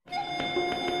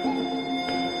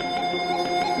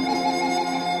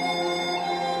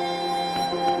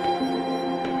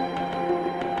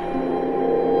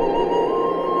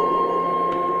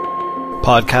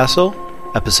PodCastle,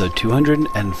 Episode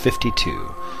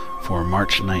 252, for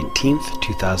March 19th,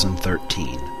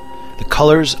 2013. The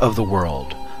Colors of the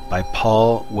World, by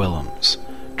Paul Willems.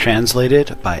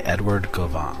 Translated by Edward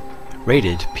Gauvin.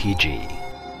 Rated PG.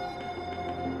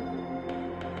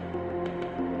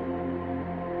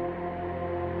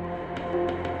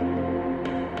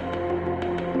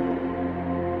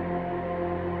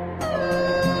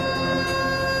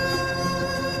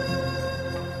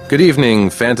 Good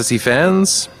evening, fantasy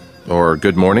fans, or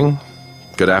good morning,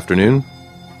 good afternoon.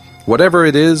 Whatever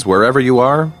it is, wherever you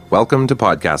are, welcome to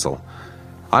PodCastle.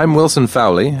 I'm Wilson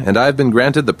Fowley, and I've been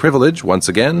granted the privilege, once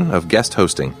again, of guest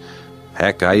hosting.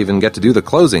 Heck, I even get to do the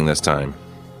closing this time.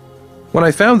 When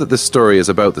I found that this story is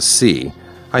about the sea,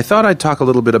 I thought I'd talk a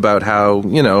little bit about how,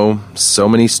 so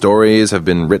many stories have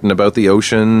been written about the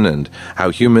ocean, and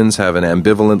how humans have an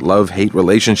ambivalent love-hate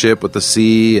relationship with the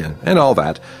sea, and all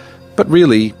that. But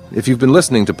really, if you've been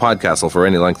listening to PodCastle for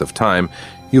any length of time,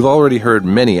 you've already heard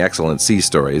many excellent sea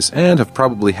stories, and have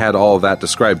probably had all of that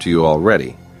described to you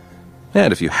already.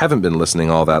 And if you haven't been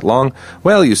listening all that long,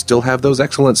 well, you still have those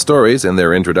excellent stories and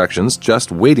their introductions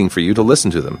just waiting for you to listen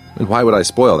to them, and why would I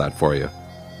spoil that for you?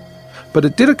 But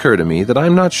it did occur to me that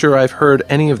I'm not sure I've heard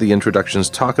any of the introductions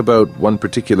talk about one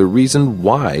particular reason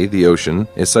why the ocean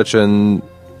is such an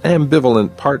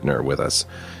ambivalent partner with us,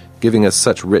 giving us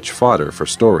such rich fodder for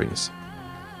stories.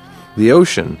 The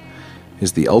ocean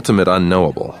is the ultimate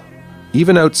unknowable.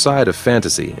 Even outside of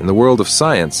fantasy, in the world of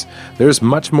science, there's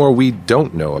much more we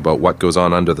don't know about what goes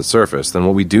on under the surface than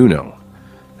what we do know.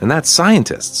 And that's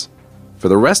scientists. For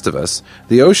the rest of us,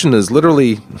 the ocean is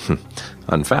literally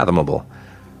unfathomable.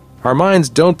 Our minds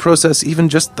don't process even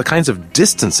just the kinds of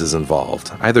distances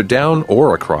involved, either down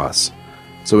or across.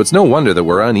 So it's no wonder that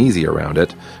we're uneasy around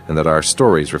it, and that our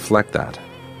stories reflect that.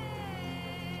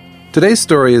 Today's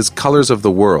story is Colors of the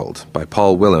World by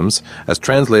Paul Willems, as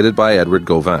translated by Edward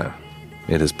Gauvin.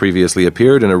 It has previously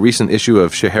appeared in a recent issue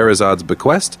of Scheherazade's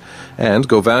Bequest, and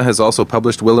Gauvin has also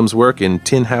published Willems' work in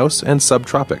Tin House and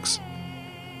Subtropics.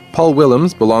 Paul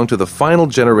Willems belonged to the final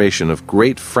generation of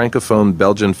great francophone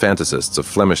Belgian fantasists of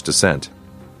Flemish descent.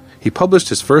 He published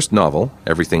his first novel,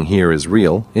 Everything Here is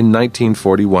Real, in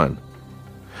 1941.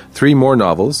 3 more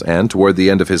novels, and toward the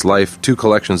end of his life, 2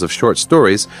 collections of short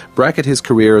stories, bracket his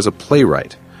career as a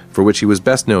playwright, for which he was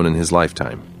best known in his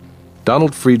lifetime.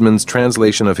 Donald Friedman's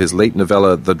translation of his late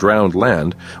novella The Drowned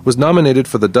Land was nominated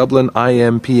for the Dublin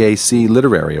IMPAC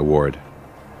Literary Award.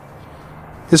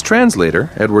 His translator,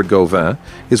 Edward Gauvin,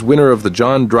 is winner of the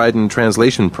John Dryden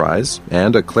Translation Prize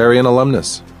and a Clarion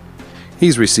alumnus.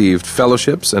 He's received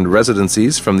fellowships and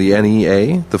residencies from the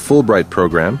NEA, the Fulbright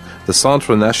Program, the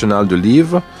Centre National du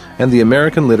Livre, and the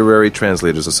American Literary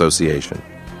Translators Association.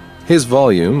 His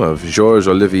volume of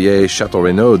Georges-Olivier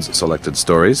Château-Renaud's selected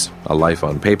stories, A Life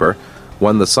on Paper,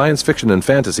 won the Science Fiction and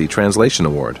Fantasy Translation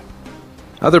Award.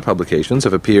 Other publications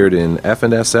have appeared in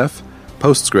F&SF,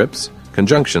 Postscripts,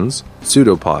 Conjunctions,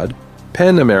 Pseudopod,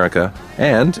 Pen America,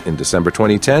 and, in December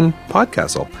 2010,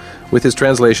 PodCastle, with his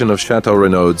translation of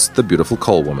Château-Renaud's The Beautiful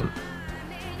Coal Woman.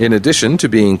 In addition to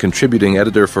being contributing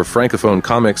editor for Francophone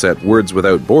comics at Words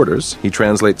Without Borders, he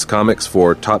translates comics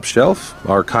for Top Shelf,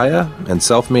 Archaia, and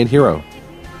Self-Made Hero.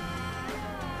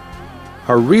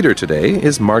 Our reader today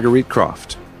is Marguerite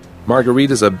Croft. Marguerite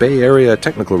is a Bay Area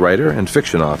technical writer and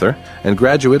fiction author, and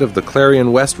graduate of the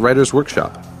Clarion West Writers'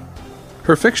 Workshop.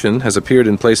 Her fiction has appeared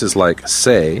in places like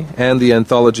Say and the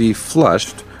anthology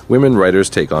Flushed, Women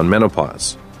Writers Take on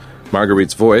Menopause.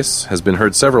 Marguerite's voice has been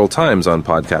heard several times on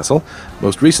PodCastle,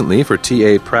 most recently for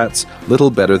T.A. Pratt's Little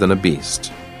Better Than a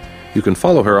Beast. You can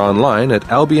follow her online at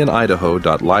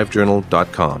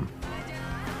albionidaho.livejournal.com.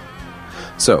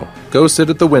 So, go sit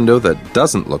at the window that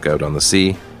doesn't look out on the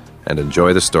sea and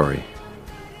enjoy the story.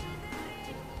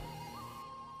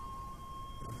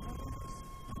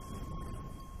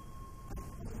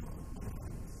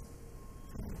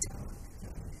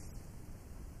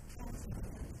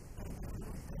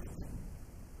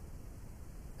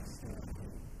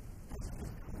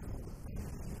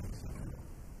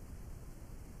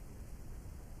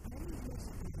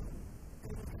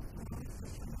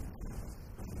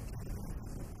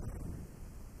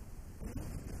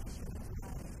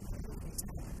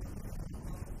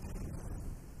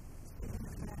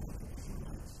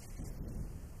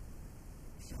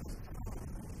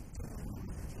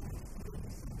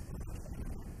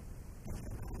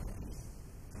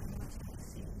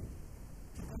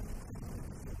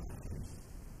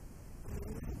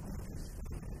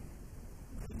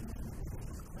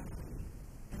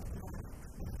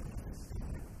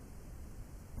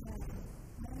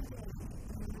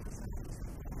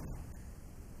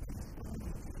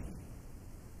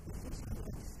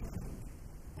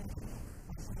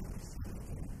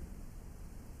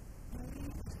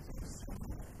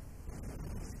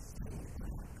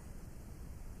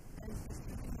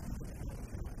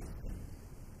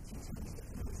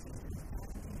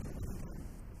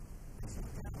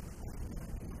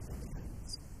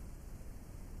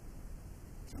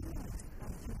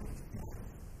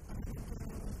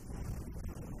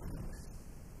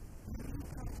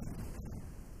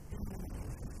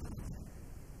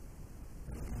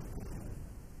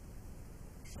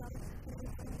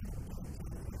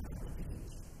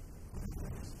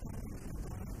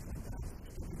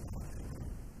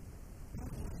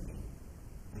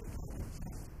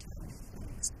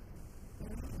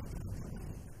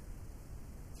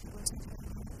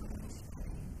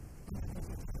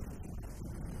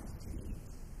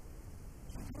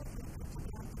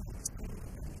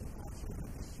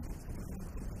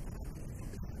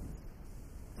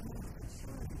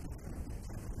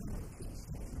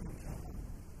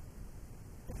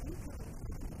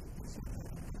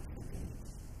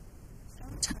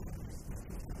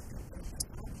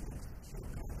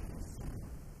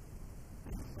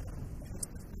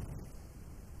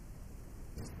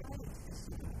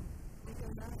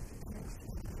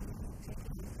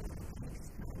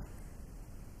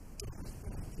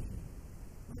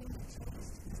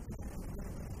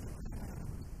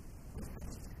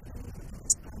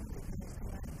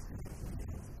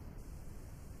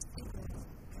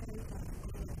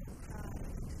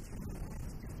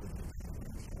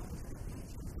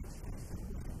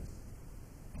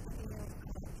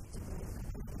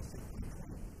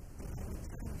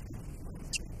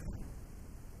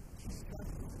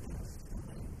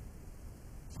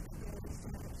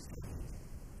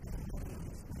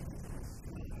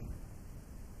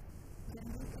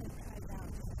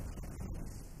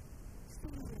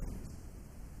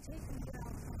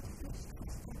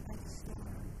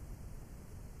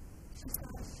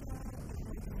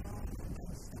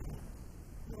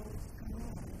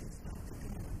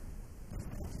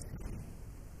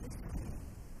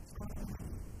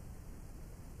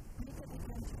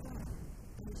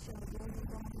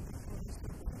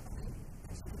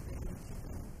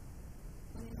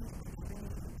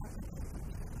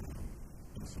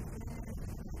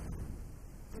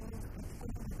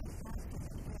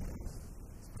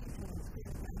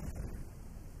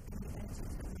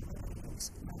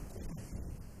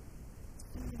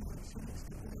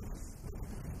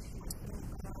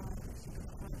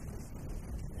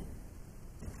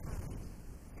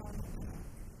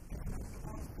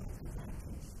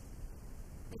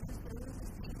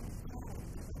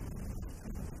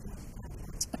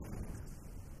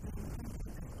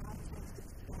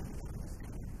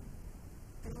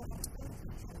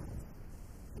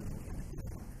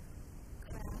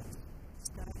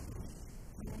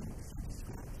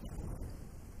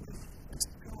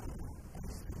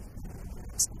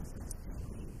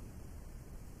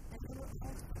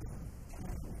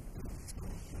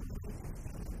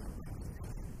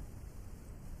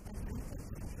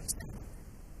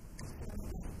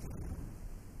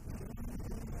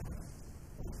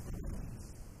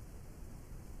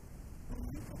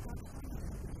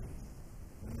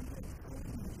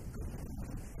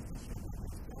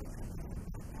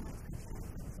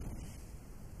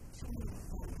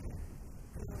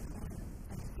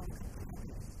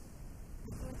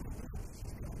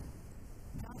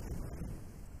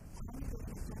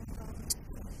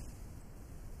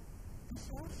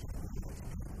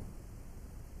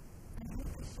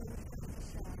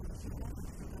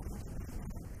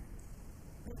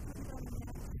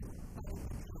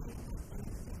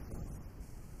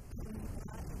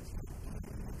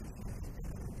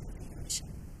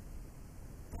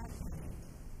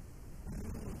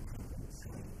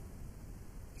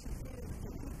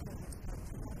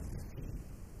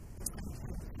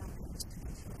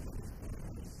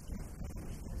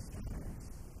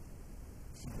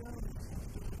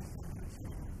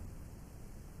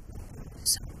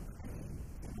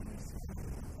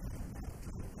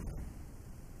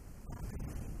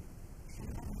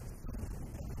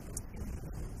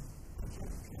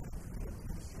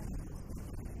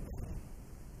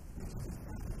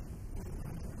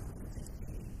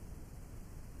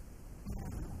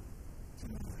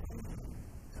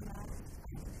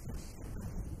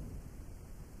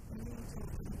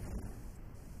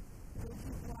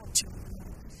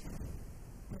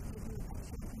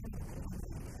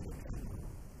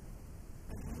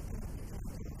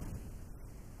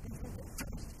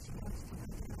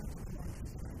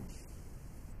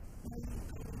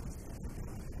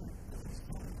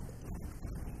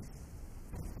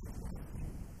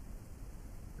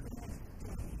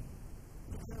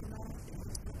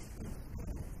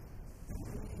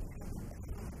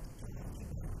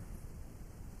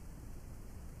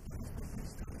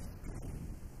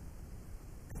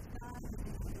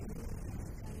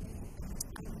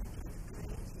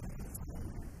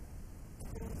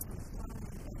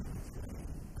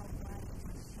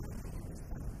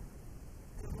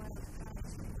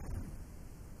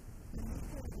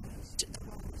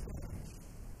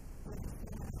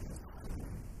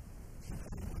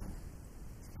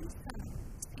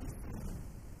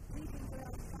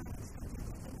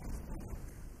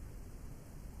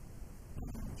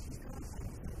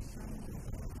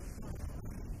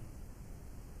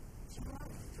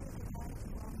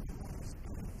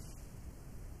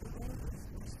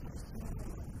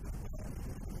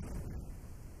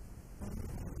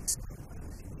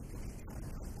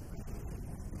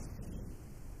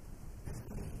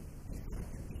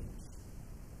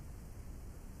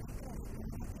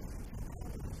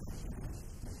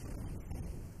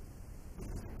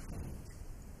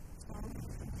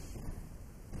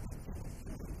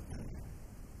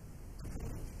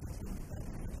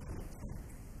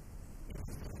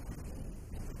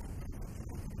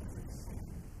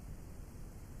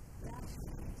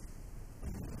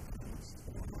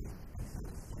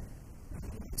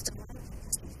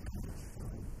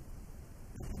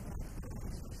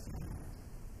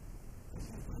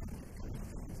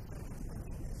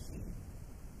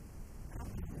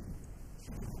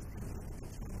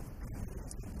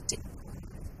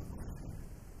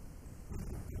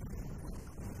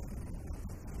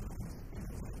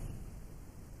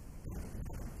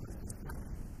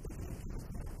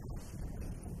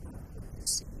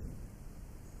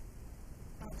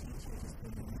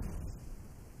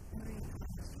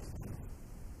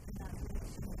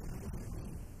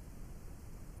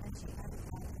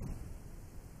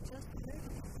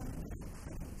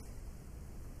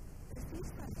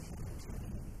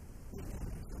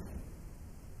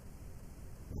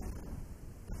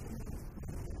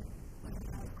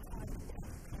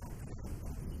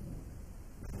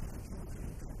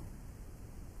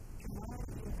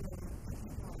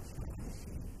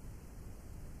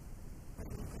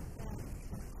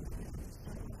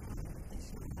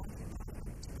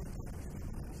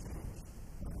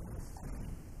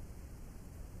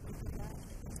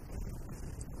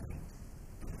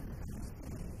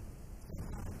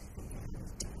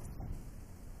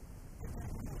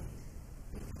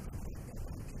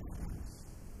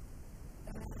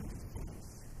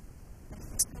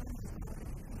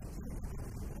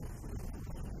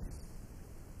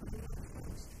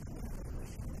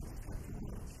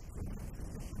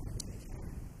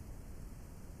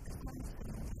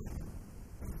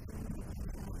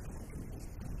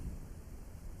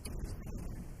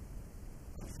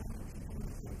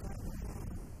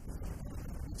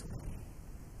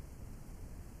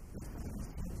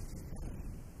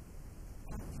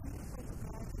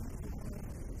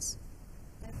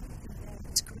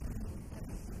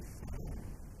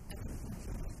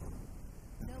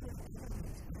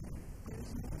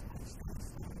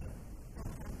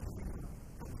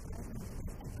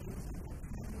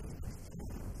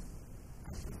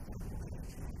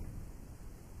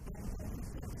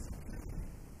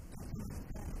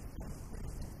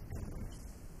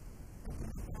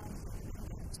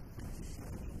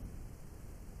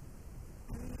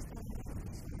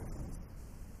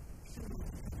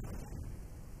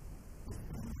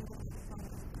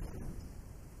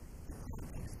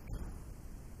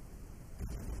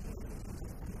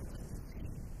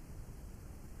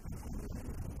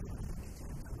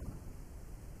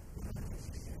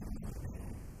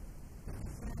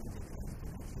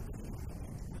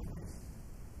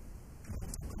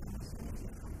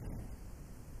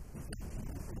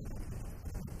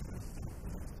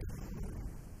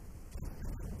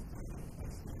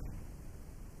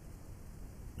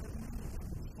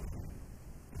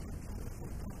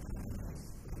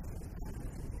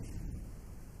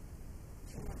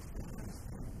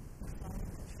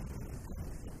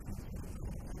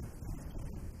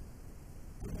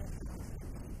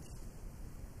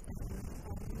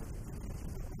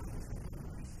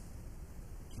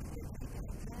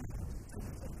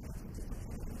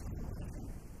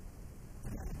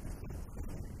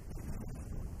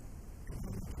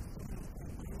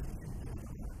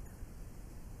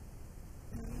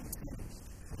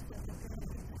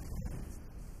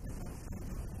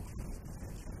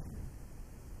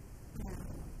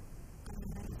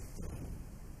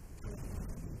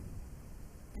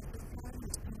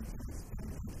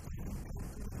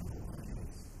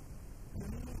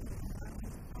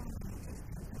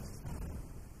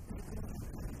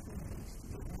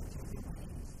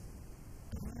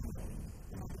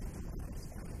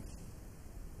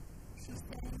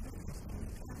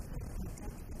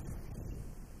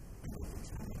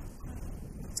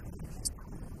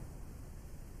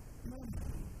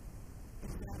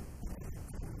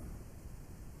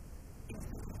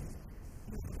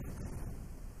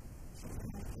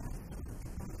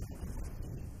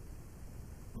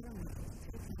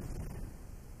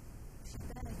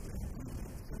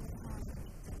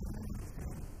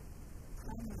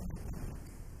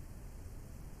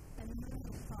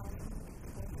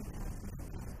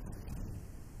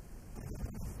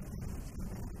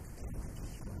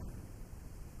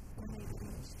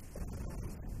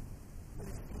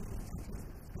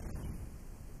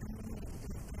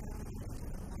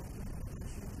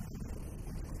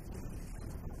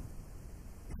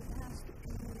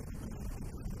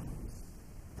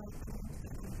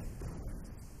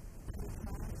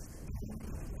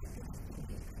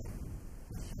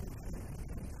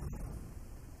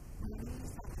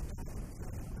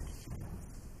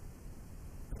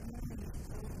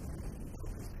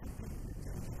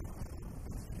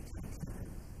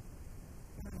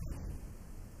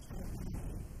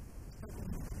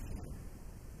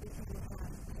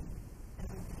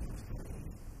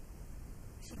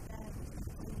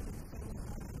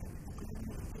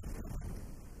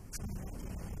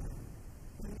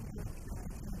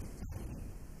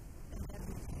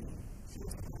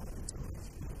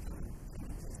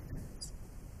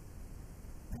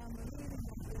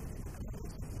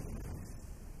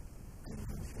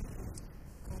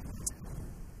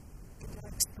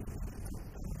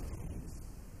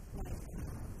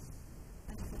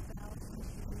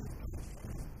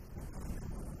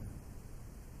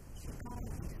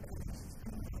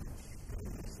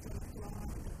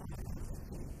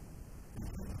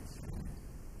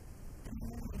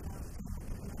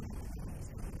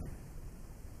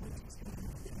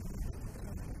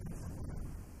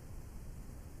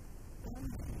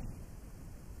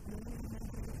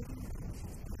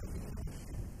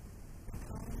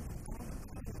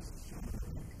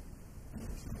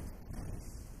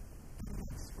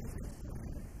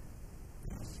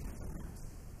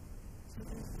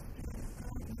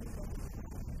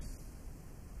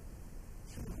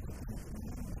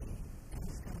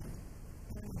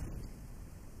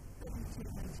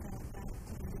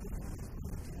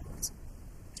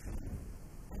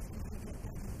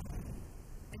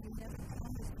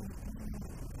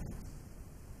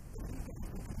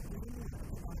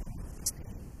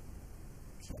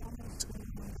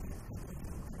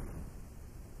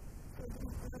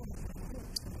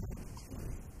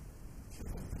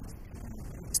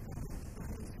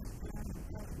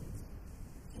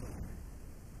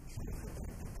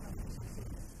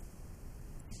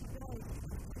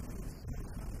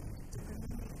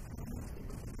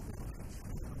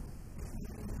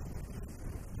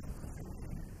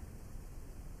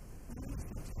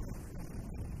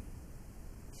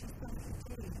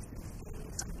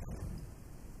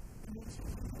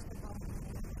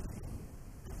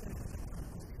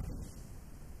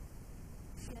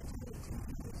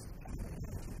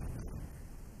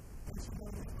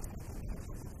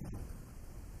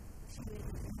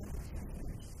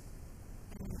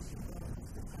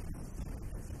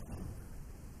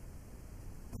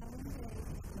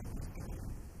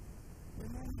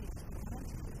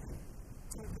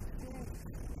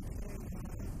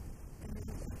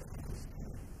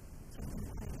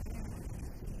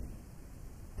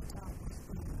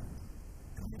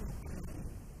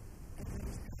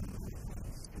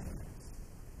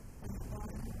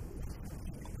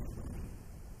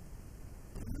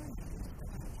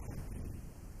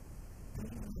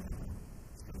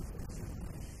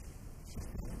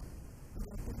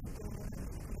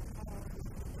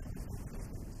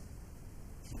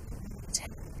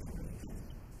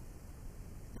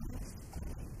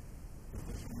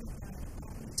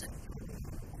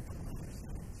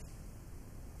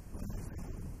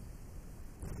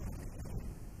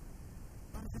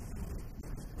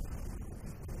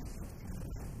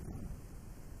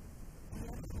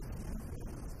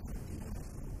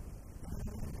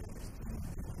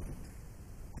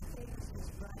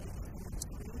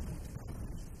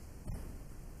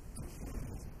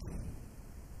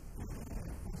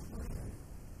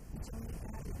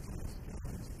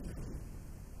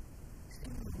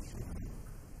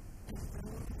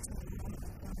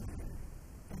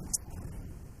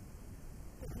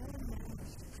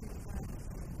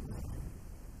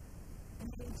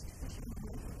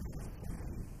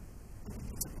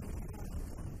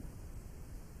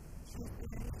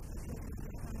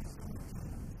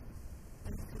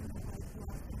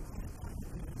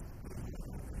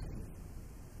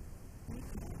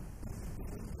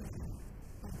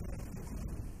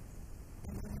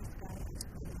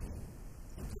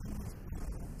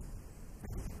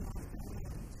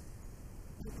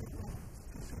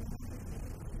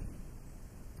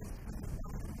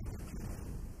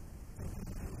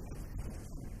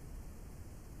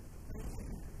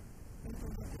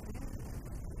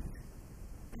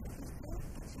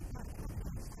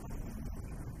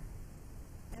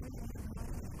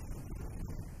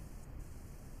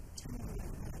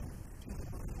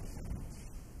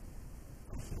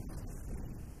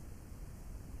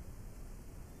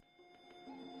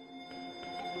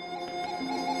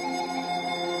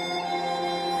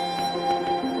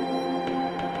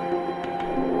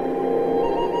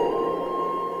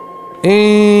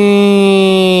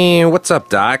 Hey, what's up,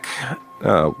 Doc?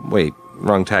 Wait,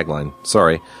 wrong tagline.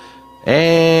 Sorry.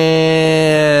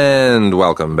 And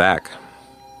welcome back.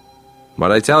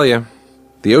 What'd I tell you?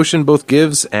 The ocean both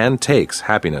gives and takes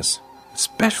happiness,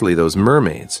 especially those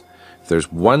mermaids. If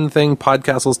there's one thing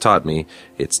PodCastle's taught me,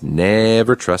 it's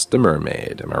never trust a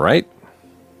mermaid. Am I right?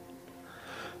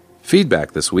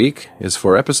 Feedback this week is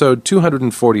for episode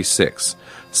 246,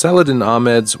 Saladin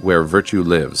Ahmed's Where Virtue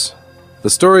Lives. The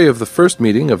story of the first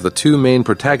meeting of the two main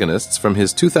protagonists from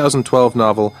his 2012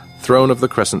 novel, Throne of the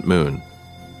Crescent Moon.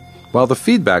 While the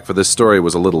feedback for this story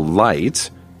was a little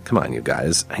light, come on you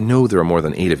guys, I know there are more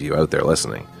than 8 of you out there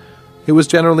listening, it was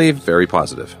generally very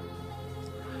positive.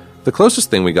 The closest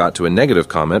thing we got to a negative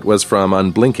comment was from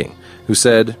Unblinking, who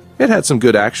said, it had some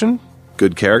good action,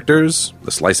 good characters, the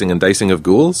slicing and dicing of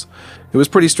ghouls. It was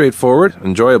pretty straightforward,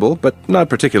 enjoyable, but not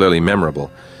particularly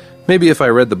memorable. Maybe if I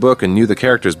read the book and knew the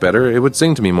characters better, it would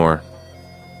sing to me more.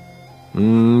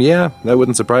 Yeah, that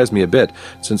wouldn't surprise me a bit,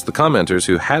 since the commenters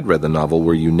who had read the novel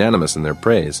were unanimous in their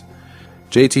praise.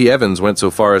 J.T. Evans went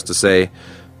so far as to say,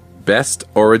 best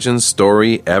origin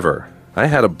story ever. I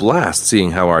had a blast seeing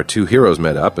how our two heroes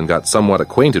met up and got somewhat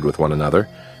acquainted with one another.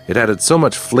 It added so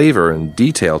much flavor and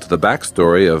detail to the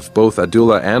backstory of both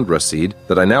Adula and Rasid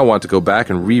that I now want to go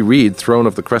back and reread Throne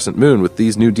of the Crescent Moon with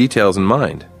these new details in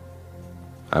mind.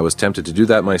 I was tempted to do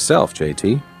that myself,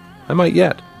 JT. I might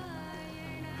yet.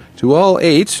 To all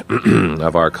 8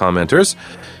 of our commenters,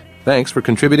 thanks for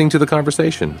contributing to the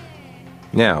conversation.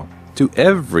 Now, to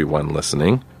everyone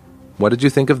listening, what did you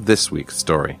think of this week's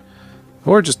story?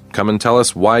 Or just come and tell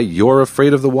us why you're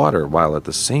afraid of the water while at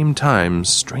the same time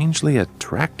strangely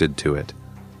attracted to it.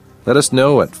 Let us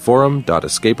know at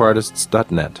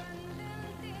forum.escapeartists.net.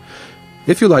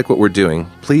 If you like what we're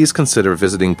doing, please consider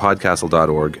visiting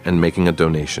PodCastle.org and making a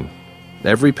donation.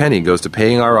 Every penny goes to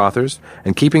paying our authors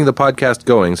and keeping the podcast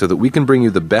going so that we can bring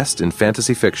you the best in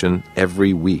fantasy fiction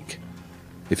every week.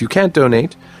 If you can't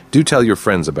donate, do tell your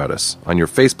friends about us on your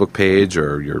Facebook page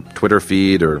or your Twitter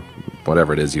feed or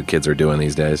whatever it is you kids are doing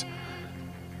these days.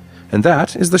 And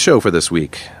that is the show for this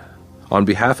week. On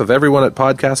behalf of everyone at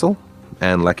PodCastle,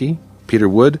 Anne Leckie, Peter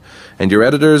Wood, and your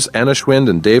editors Anna Schwind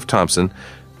and Dave Thompson,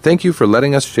 thank you for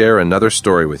letting us share another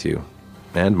story with you,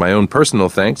 and my own personal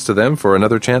thanks to them for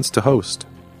another chance to host.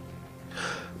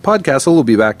 PodCastle will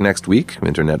be back next week,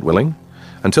 internet willing.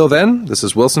 Until then, this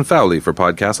is Wilson Fowley for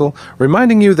PodCastle,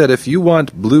 reminding you that if you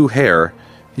want blue hair,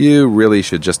 you really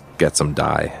should just get some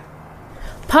dye.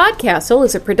 PodCastle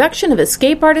is a production of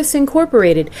Escape Artists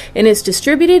Incorporated and is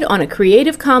distributed on a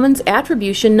Creative Commons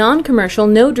Attribution Non-Commercial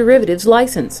No Derivatives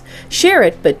license. Share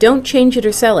it, but don't change it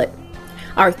or sell it.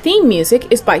 Our theme music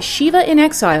is by Shiva in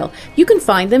Exile. You can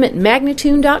find them at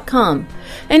magnatune.com.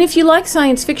 And if you like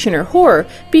science fiction or horror,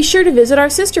 be sure to visit our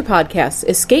sister podcasts,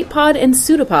 Escape Pod and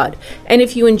Pseudopod. And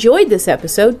if you enjoyed this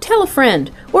episode, tell a friend,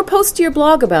 or post to your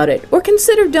blog about it, or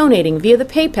consider donating via the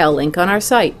PayPal link on our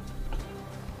site.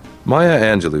 Maya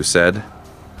Angelou said,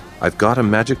 I've got a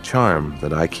magic charm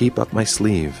that I keep up my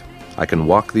sleeve. I can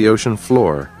walk the ocean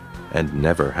floor and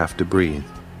never have to breathe.